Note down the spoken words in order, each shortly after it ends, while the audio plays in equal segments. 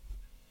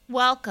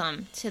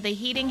Welcome to the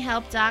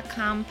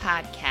HeatingHelp.com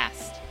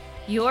podcast,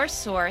 your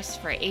source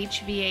for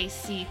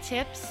HVAC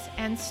tips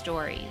and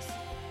stories.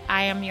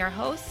 I am your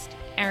host,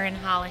 Erin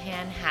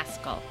Holohan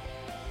Haskell.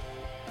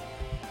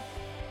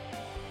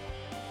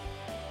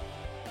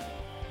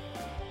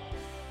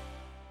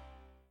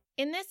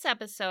 In this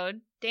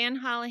episode,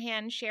 Dan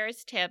Holohan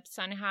shares tips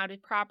on how to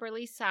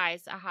properly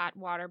size a hot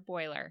water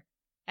boiler,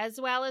 as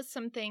well as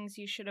some things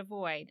you should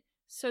avoid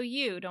so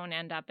you don't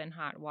end up in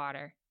hot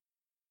water.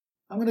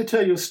 I'm going to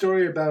tell you a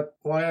story about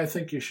why I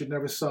think you should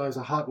never size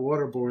a hot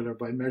water boiler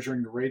by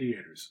measuring the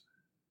radiators.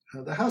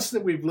 The house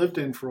that we've lived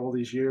in for all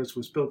these years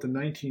was built in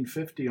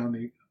 1950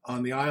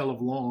 on the Isle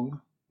of Long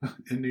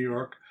in New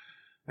York,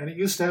 and it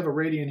used to have a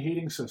radiant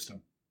heating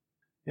system.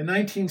 In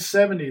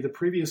 1970, the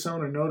previous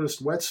owner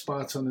noticed wet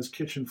spots on his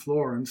kitchen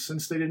floor, and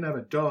since they didn't have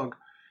a dog,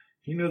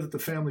 he knew that the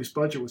family's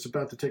budget was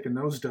about to take a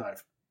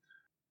nosedive.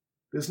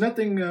 There's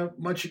nothing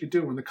much you could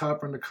do when the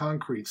copper and the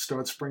concrete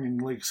start springing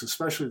leaks,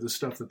 especially the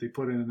stuff that they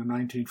put in the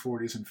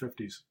 1940s and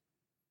 50s.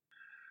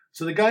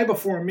 So the guy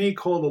before me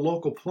called a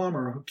local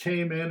plumber who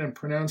came in and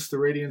pronounced the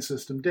radiant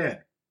system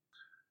dead.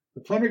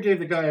 The plumber gave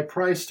the guy a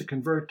price to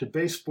convert to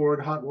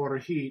baseboard hot water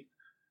heat,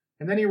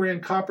 and then he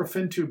ran copper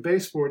fin tube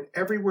baseboard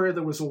everywhere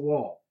there was a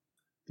wall.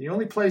 The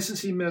only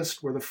places he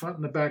missed were the front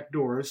and the back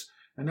doors,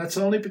 and that's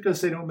only because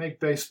they don't make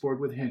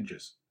baseboard with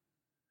hinges.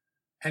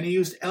 And he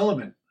used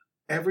element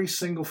every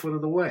single foot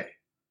of the way.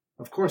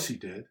 Of course he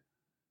did.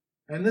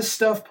 And this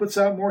stuff puts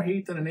out more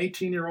heat than an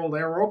 18-year-old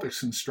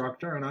aerobics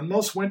instructor, and on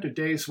most winter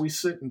days we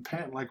sit and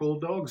pant like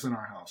old dogs in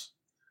our house.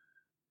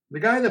 The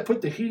guy that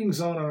put the heating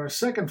zone on our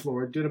second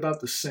floor did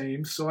about the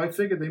same, so I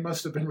figured they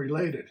must have been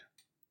related.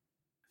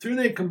 Through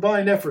their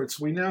combined efforts,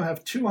 we now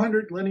have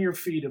 200 linear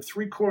feet of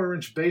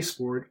 3/4-inch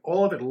baseboard,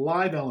 all of it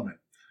live element.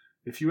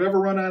 If you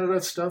ever run out of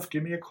that stuff,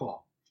 give me a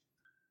call.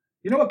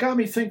 You know what got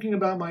me thinking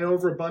about my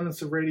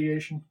overabundance of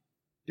radiation?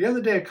 The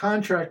other day, a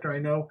contractor I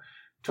know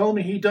told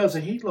me he does a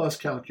heat loss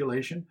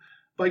calculation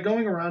by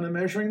going around and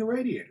measuring the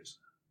radiators.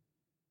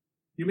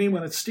 You mean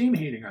when it's steam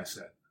heating, I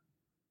said.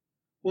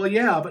 Well,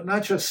 yeah, but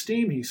not just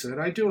steam, he said.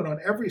 I do it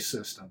on every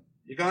system.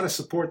 You got to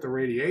support the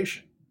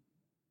radiation.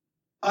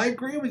 I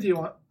agree with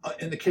you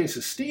in the case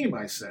of steam,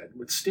 I said.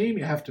 With steam,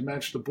 you have to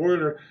match the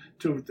boiler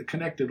to the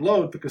connected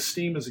load because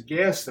steam is a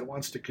gas that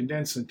wants to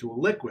condense into a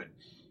liquid.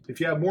 If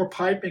you have more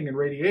piping and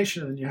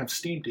radiation than you have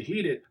steam to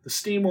heat it, the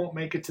steam won't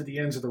make it to the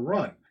ends of the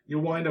run.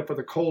 You'll wind up with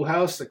a cold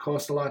house that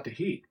costs a lot to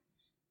heat.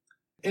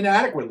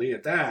 Inadequately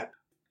at that.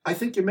 I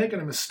think you're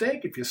making a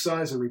mistake if you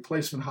size a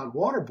replacement hot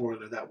water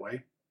boiler that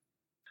way.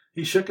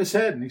 He shook his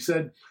head and he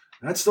said,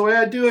 "That's the way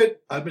I do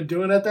it. I've been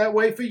doing it that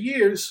way for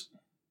years."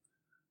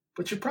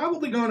 "But you're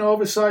probably going to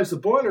oversize the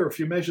boiler if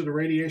you measure the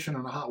radiation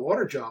on a hot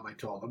water job," I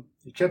told him.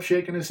 He kept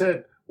shaking his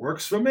head.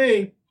 "Works for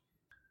me."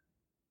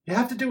 "You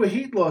have to do a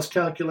heat loss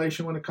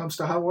calculation when it comes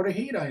to hot water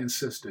heat," I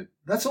insisted.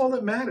 "That's all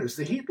that matters,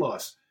 the heat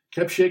loss."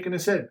 Kept shaking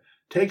his head.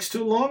 "Takes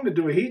too long to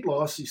do a heat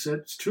loss," he said.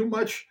 "It's too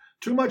much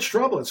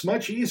trouble. It's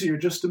much easier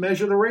just to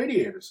measure the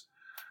radiators."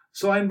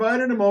 So I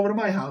invited him over to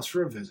my house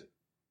for a visit.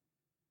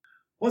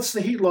 "What's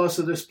the heat loss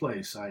of this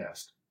place?" I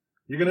asked.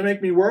 "You're going to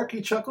make me work?" he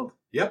chuckled.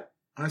 "Yep,"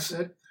 I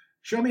said.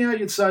 "Show me how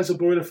you'd size a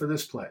boiler for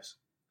this place."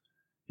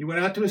 He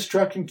went out to his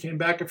truck and came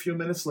back a few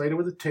minutes later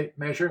with a tape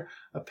measure,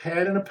 a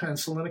pad and a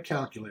pencil, and a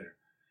calculator.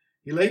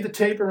 He laid the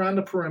tape around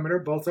the perimeter,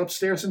 both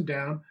upstairs and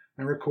down,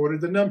 and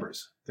recorded the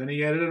numbers. Then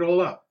he added it all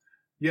up.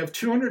 "You have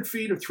 200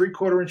 feet of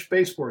 3/4-inch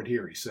baseboard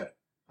here," he said.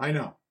 "I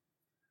know."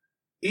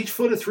 "Each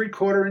foot of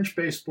 3/4-inch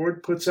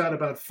baseboard puts out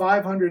about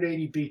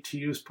 580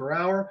 BTUs per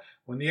hour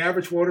when the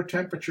average water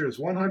temperature is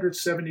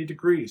 170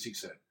 degrees, he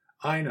said.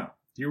 "I know.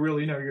 You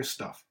really know your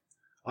stuff."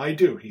 "I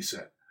do," he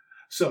said.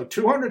 "So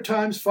 200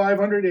 times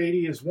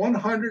 580 is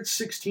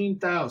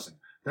 116,000.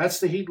 That's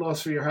the heat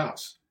loss for your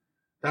house.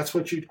 That's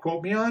what you'd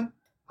quote me on?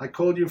 I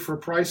called you for a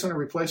price on a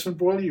replacement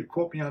boiler. You'd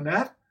quote me on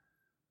that?"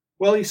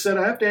 "Well," he said,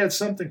 "I have to add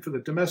something for the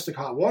domestic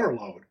hot water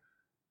load.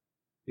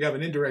 You have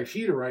an indirect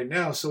heater right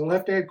now, so we'll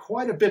have to add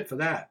quite a bit for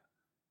that."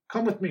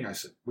 "Come with me," I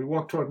said. We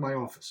walked toward my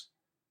office.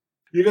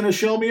 "You're going to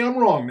show me I'm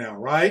wrong now,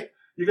 right?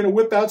 You're going to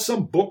whip out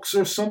some books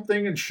or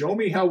something and show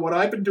me how what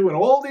I've been doing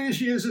all these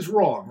years is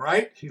wrong,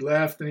 right?" He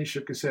laughed and he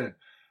shook his head.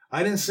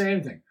 I didn't say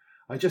anything.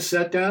 I just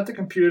sat down at the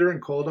computer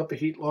and called up a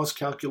heat loss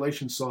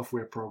calculation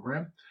software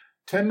program.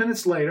 10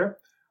 minutes later,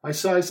 I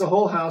sized the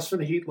whole house for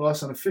the heat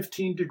loss on a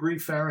 15-degree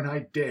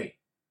Fahrenheit day.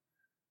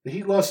 The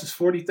heat loss is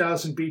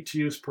 40,000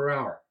 BTUs per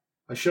hour.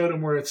 I showed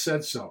him where it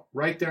said so,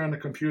 right there on the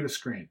computer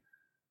screen.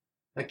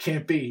 "That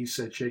can't be," he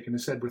said, shaking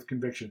his head with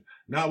conviction.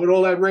 "Not with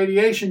all that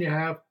radiation you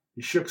have."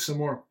 He shook some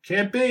more.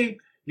 "Can't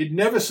be. You'd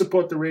never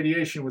support the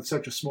radiation with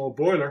such a small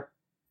boiler."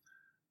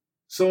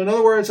 "So in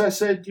other words," I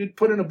said, "you'd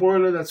put in a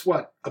boiler that's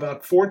what,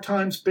 about 4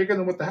 times bigger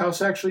than what the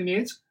house actually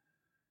needs?"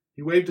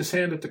 He waved his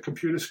hand at the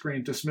computer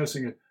screen,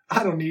 dismissing it.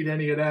 "I don't need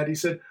any of that," he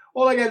said.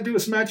 "All I got to do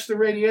is match the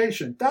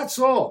radiation. That's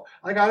all.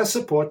 I got to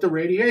support the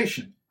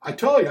radiation. I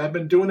told you, I've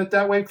been doing it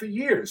that way for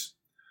years."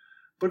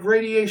 "But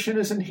radiation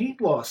isn't heat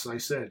loss," I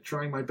said,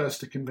 trying my best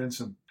to convince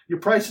him. "Your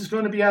price is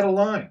going to be out of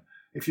line.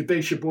 if you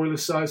base your boiler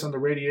size on the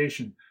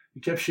radiation. He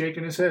kept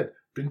shaking his head.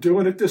 Been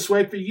doing it this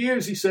way for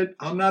years, he said.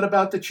 I'm not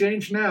about to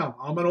change now.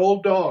 I'm an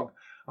old dog.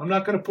 I'm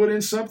not going to put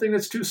in something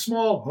that's too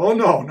small. Oh,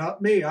 no,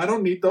 not me. I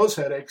don't need those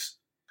headaches.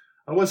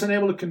 I wasn't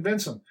able to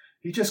convince him.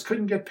 He just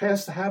couldn't get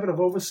past the habit of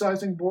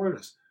oversizing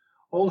boilers.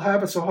 Old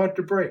habits are hard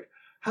to break.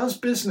 How's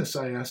business?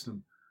 I asked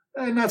him.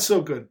 Not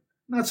so good.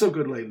 Not so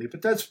good lately,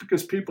 but that's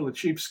because people are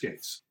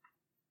cheapskates.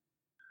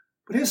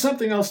 But here's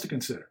something else to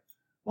consider.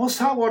 Most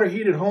hot water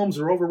heated homes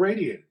are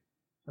over-radiated.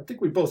 I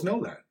think we both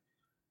know that.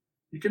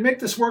 You can make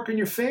this work in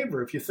your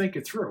favor if you think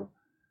it through.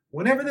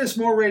 Whenever there's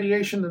more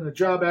radiation than the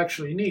job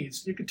actually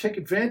needs, you can take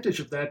advantage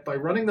of that by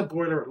running the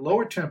boiler at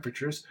lower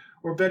temperatures,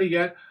 or better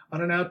yet,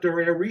 on an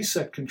outdoor air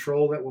reset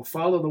control that will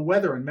follow the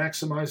weather and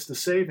maximize the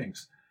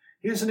savings.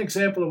 Here's an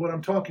example of what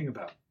I'm talking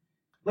about.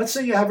 Let's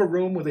say you have a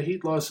room with a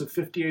heat loss of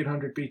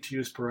 5,800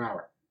 BTUs per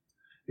hour.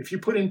 If you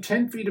put in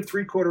 10 feet of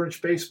 3/4-inch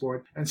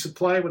baseboard and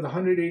supply it with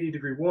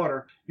 180-degree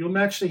water, you'll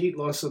match the heat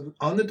loss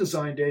on the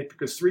design date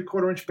because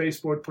 3/4-inch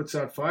baseboard puts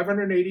out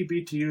 580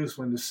 BTUs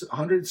when there's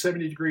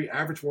 170-degree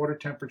average water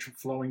temperature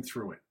flowing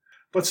through it.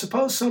 But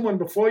suppose someone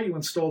before you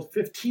installed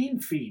 15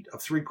 feet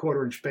of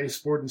 3/4-inch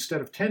baseboard instead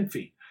of 10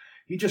 feet.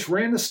 He just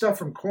ran the stuff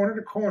from corner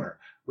to corner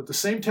with the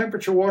same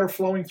temperature water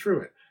flowing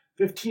through it.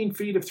 15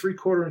 feet of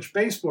 3/4-inch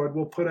baseboard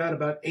will put out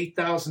about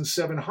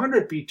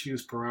 8,700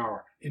 BTUs per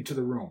hour into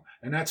the room,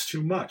 and that's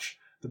too much.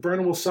 The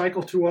burner will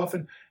cycle too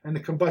often, and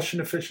the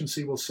combustion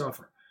efficiency will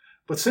suffer.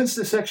 But since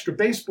this extra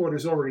baseboard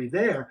is already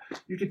there,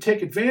 you can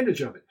take advantage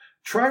of it.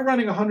 Try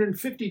running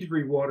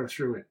 150-degree water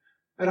through it.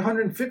 At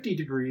 150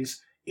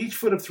 degrees, each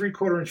foot of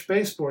 3/4-inch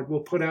baseboard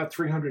will put out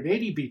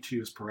 380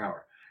 BTUs per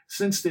hour.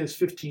 Since there's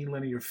 15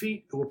 linear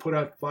feet, it will put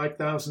out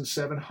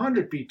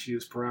 5,700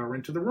 BTUs per hour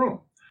into the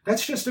room.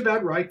 That's just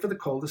about right for the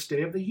coldest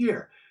day of the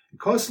year. It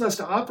costs less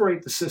to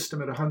operate the system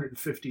at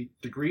 150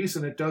 degrees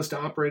than it does to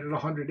operate at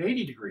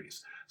 180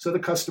 degrees, so the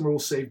customer will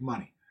save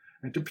money.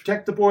 And to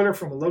protect the boiler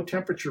from a low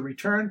temperature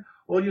return,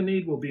 all you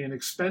need will be an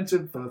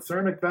expensive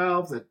thermic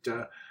valve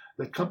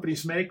that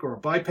companies make or a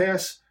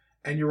bypass,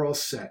 and you're all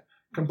set.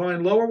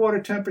 Combine lower water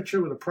temperature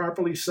with a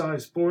properly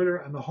sized boiler,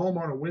 and the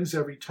homeowner wins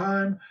every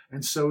time,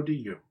 and so do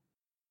you.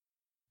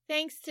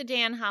 Thanks to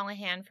Dan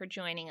Holohan for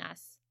joining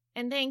us,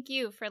 and thank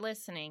you for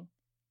listening.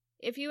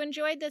 If you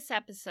enjoyed this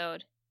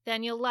episode,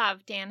 then you'll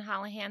love Dan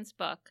Holohan's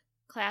book,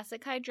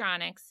 Classic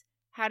Hydronics,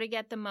 How to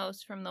Get the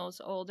Most from Those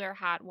Older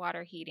Hot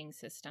Water Heating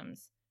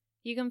Systems.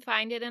 You can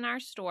find it in our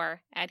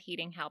store at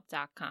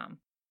heatinghelp.com.